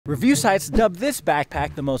Review sites dubbed this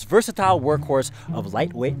backpack the most versatile workhorse of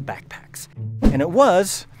lightweight backpacks. And it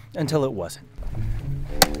was, until it wasn't.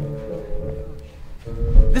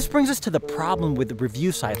 This brings us to the problem with the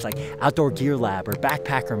review sites like Outdoor Gear Lab or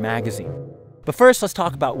Backpacker Magazine. But first, let's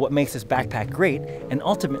talk about what makes this backpack great and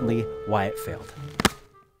ultimately why it failed.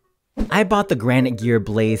 I bought the Granite Gear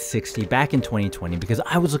Blaze 60 back in 2020 because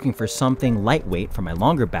I was looking for something lightweight for my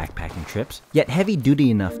longer backpacking trips, yet heavy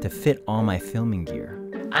duty enough to fit all my filming gear.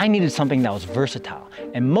 I needed something that was versatile,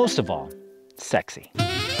 and most of all, sexy.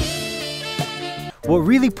 What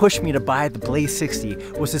really pushed me to buy the Blaze 60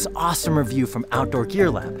 was this awesome review from Outdoor Gear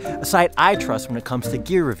Lab, a site I trust when it comes to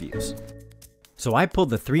gear reviews. So I pulled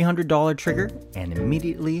the $300 trigger and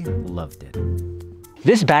immediately loved it.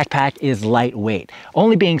 This backpack is lightweight,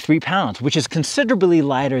 only being 3 pounds, which is considerably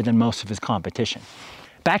lighter than most of his competition.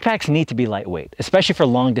 Backpacks need to be lightweight, especially for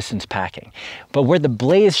long distance packing. But where the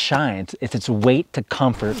Blaze shines is its weight to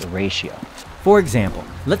comfort ratio. For example,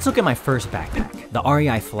 let's look at my first backpack, the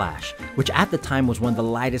REI Flash, which at the time was one of the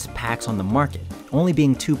lightest packs on the market, only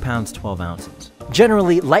being 2 pounds 12 ounces.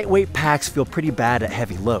 Generally, lightweight packs feel pretty bad at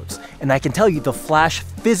heavy loads, and I can tell you the Flash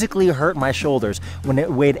physically hurt my shoulders when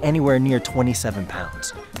it weighed anywhere near 27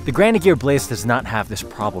 pounds. The Granite Gear Blaze does not have this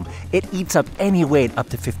problem. It eats up any weight up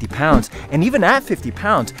to 50 pounds, and even at 50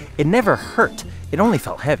 pounds, it never hurt. It only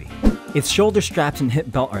felt heavy. Its shoulder straps and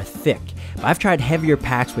hip belt are thick, but I've tried heavier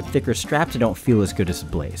packs with thicker straps that don't feel as good as the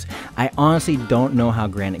Blaze. I honestly don't know how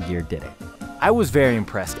Granite Gear did it. I was very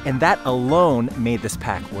impressed, and that alone made this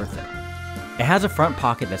pack worth it. It has a front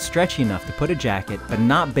pocket that's stretchy enough to put a jacket, but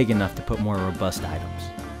not big enough to put more robust items.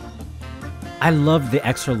 I love the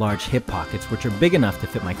extra large hip pockets, which are big enough to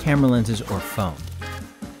fit my camera lenses or phone.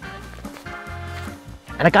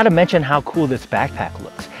 And I gotta mention how cool this backpack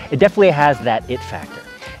looks. It definitely has that it factor.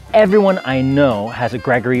 Everyone I know has a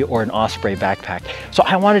Gregory or an Osprey backpack, so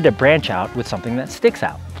I wanted to branch out with something that sticks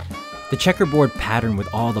out. The checkerboard pattern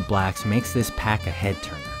with all the blacks makes this pack a head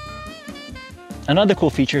turner. Another cool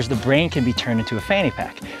feature is the brain can be turned into a fanny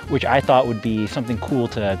pack, which I thought would be something cool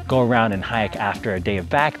to go around and hike after a day of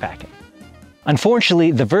backpacking.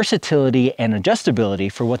 Unfortunately, the versatility and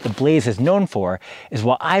adjustability for what the Blaze is known for is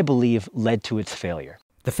what I believe led to its failure.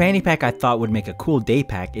 The fanny pack I thought would make a cool day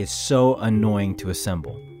pack is so annoying to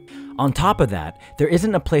assemble. On top of that, there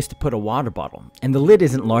isn't a place to put a water bottle, and the lid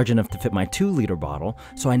isn't large enough to fit my 2-liter bottle,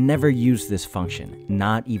 so I never used this function,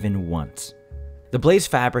 not even once. The Blaze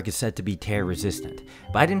fabric is said to be tear resistant,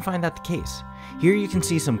 but I didn't find that the case. Here you can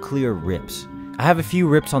see some clear rips. I have a few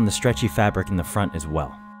rips on the stretchy fabric in the front as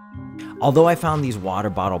well. Although I found these water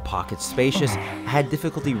bottle pockets spacious, I had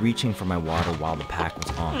difficulty reaching for my water while the pack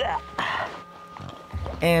was on.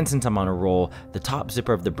 And since I'm on a roll, the top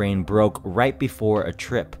zipper of the brain broke right before a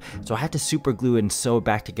trip, so I had to super glue it and sew it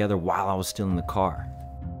back together while I was still in the car.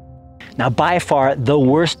 Now by far, the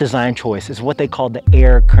worst design choice is what they call the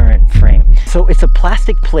air current frame. So it's a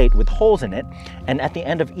plastic plate with holes in it, and at the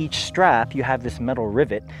end of each strap, you have this metal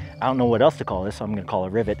rivet. I don't know what else to call this, so I'm gonna call it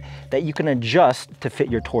a rivet, that you can adjust to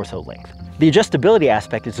fit your torso length. The adjustability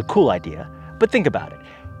aspect is a cool idea, but think about it.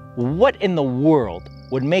 What in the world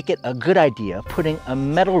would make it a good idea putting a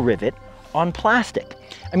metal rivet on plastic?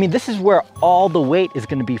 I mean, this is where all the weight is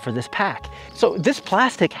gonna be for this pack. So this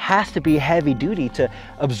plastic has to be heavy duty to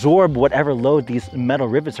absorb whatever load these metal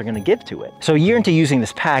rivets are gonna give to it. So a year into using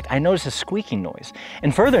this pack, I noticed a squeaking noise.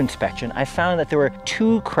 In further inspection, I found that there were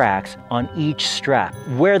 2 cracks on each strap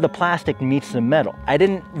where the plastic meets the metal. I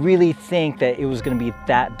didn't really think that it was gonna be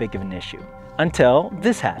that big of an issue until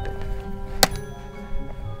this happened.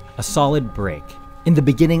 A solid break. In the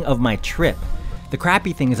beginning of my trip. The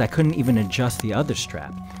crappy thing is I couldn't even adjust the other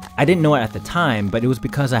strap. I didn't know it at the time, but it was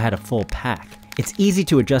because I had a full pack. It's easy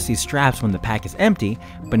to adjust these straps when the pack is empty,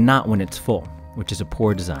 but not when it's full, which is a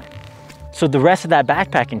poor design. So the rest of that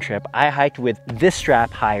backpacking trip, I hiked with this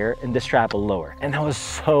strap higher and this strap lower, and that was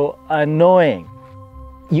so annoying.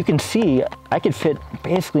 You can see I could fit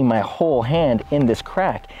basically my whole hand in this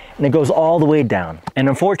crack, and it goes all the way down. And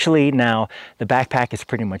unfortunately now, the backpack is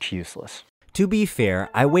pretty much useless. To be fair,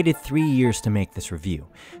 I waited 3 years to make this review,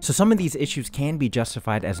 so some of these issues can be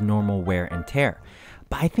justified as normal wear and tear,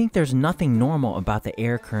 but I think there's nothing normal about the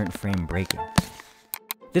air current frame breaking.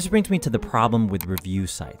 This brings me to the problem with review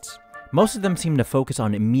sites. Most of them seem to focus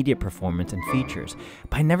on immediate performance and features,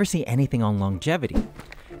 but I never see anything on longevity.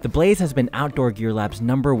 The Blaze has been Outdoor Gear Lab's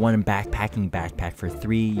 #1 backpacking backpack for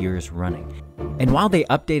 3 years running. And while they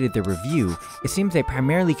updated the review, it seems they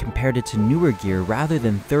primarily compared it to newer gear rather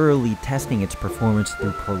than thoroughly testing its performance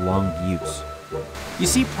through prolonged use. You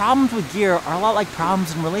see, problems with gear are a lot like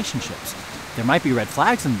problems in relationships. There might be red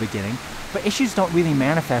flags in the beginning, but issues don't really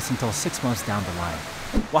manifest until 6 months down the line.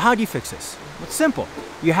 Well, how do you fix this? It's simple.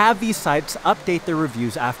 You have these sites update their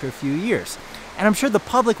reviews after a few years. And I'm sure the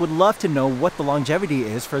public would love to know what the longevity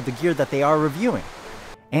is for the gear that they are reviewing.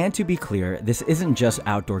 And to be clear, this isn't just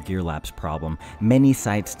Outdoor Gear Lab's problem. Many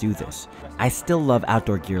sites do this. I still love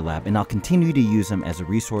Outdoor Gear Lab, and I'll continue to use them as a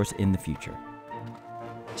resource in the future.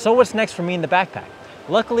 So what's next for me in the backpack?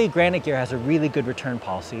 Luckily, Granite Gear has a really good return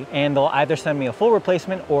policy, and they'll either send me a full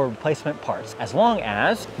replacement or replacement parts, as long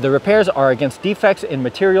as the repairs are against defects in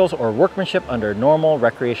materials or workmanship under normal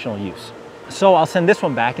recreational use. So I'll send this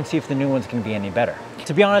one back and see if the new one's gonna be any better.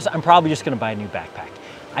 To be honest, I'm probably just gonna buy a new backpack.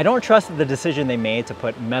 I don't trust the decision they made to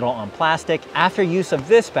put metal on plastic. After use of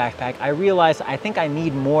this backpack, I realized I think I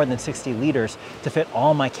need more than 60 liters to fit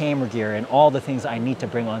all my camera gear and all the things I need to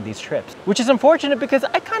bring on these trips. Which is unfortunate because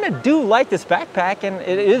I kind of do like this backpack and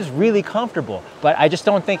it is really comfortable, but I just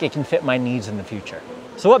don't think it can fit my needs in the future.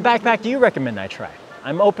 So what backpack do you recommend I try?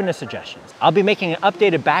 I'm open to suggestions. I'll be making an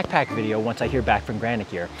updated backpack video once I hear back from Granite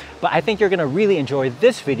Gear, but I think you're gonna really enjoy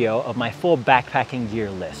this video of my full backpacking gear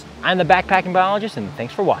list. I'm the Backpacking Biologist, and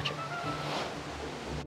thanks for watching.